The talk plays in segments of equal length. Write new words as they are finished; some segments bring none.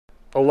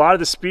a lot of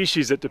the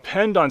species that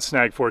depend on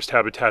snag forest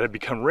habitat have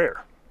become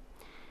rare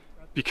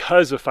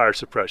because of fire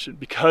suppression,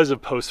 because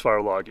of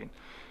post-fire logging,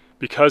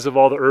 because of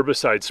all the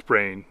herbicide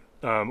spraying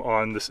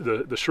on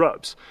the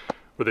shrubs,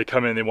 where they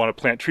come in and they want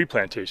to plant tree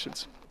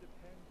plantations.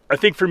 I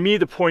think for me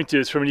the point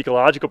is, from an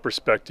ecological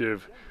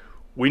perspective,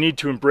 we need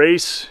to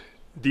embrace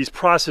these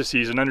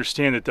processes and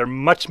understand that they're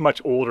much,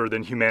 much older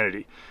than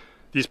humanity.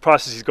 These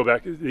processes go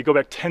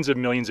back tens of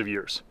millions of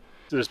years.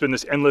 There's been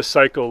this endless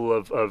cycle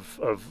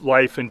of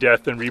life and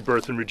death and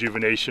rebirth and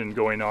rejuvenation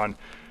going on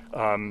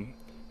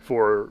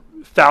for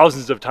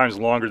thousands of times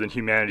longer than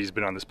humanity's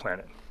been on this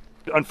planet.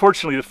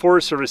 Unfortunately, the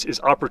Forest Service is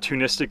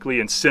opportunistically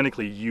and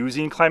cynically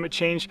using climate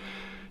change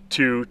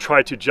to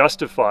try to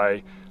justify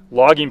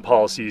logging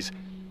policies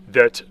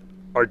that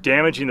are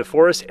damaging the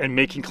forest and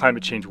making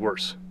climate change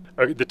worse.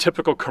 The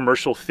typical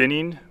commercial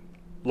thinning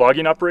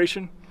logging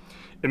operation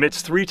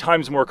emits 3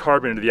 times more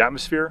carbon into the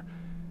atmosphere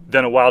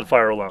than a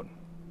wildfire alone.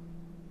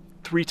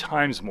 3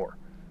 times more.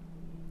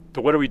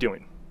 So what are we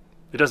doing?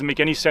 It doesn't make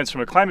any sense from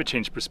a climate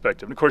change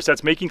perspective. And of course,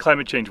 that's making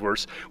climate change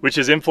worse, which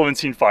is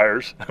influencing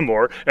fires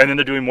more, and then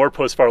they're doing more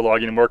post-fire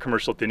logging and more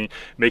commercial thinning,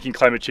 making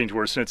climate change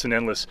worse, and it's an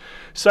endless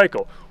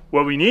cycle.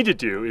 What we need to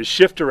do is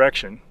shift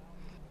direction,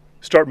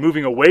 start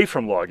moving away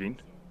from logging,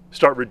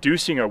 start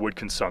reducing our wood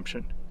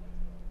consumption,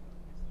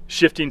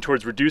 shifting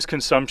towards reduced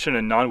consumption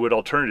and non-wood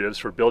alternatives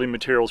for building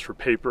materials, for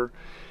paper,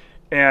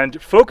 and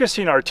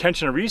focusing our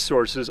attention and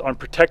resources on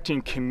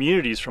protecting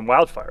communities from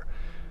wildfire.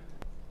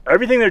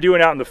 Everything they're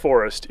doing out in the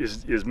forest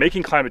is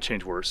making climate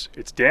change worse.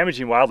 It's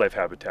damaging wildlife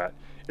habitat.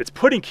 It's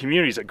putting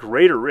communities at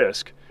greater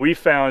risk. We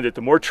found that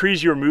the more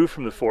trees you remove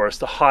from the forest,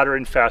 the hotter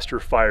and faster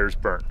fires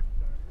burn,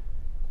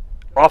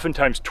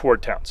 oftentimes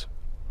toward towns.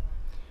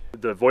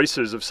 The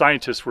voices of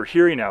scientists we're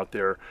hearing out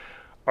there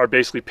are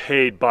basically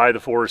paid by the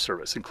Forest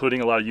Service, including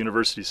a lot of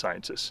university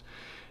scientists.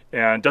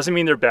 And it doesn't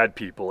mean they're bad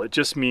people. It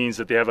just means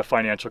that they have a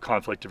financial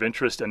conflict of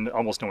interest and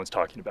almost no one's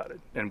talking about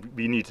it. And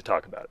we need to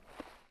talk about it.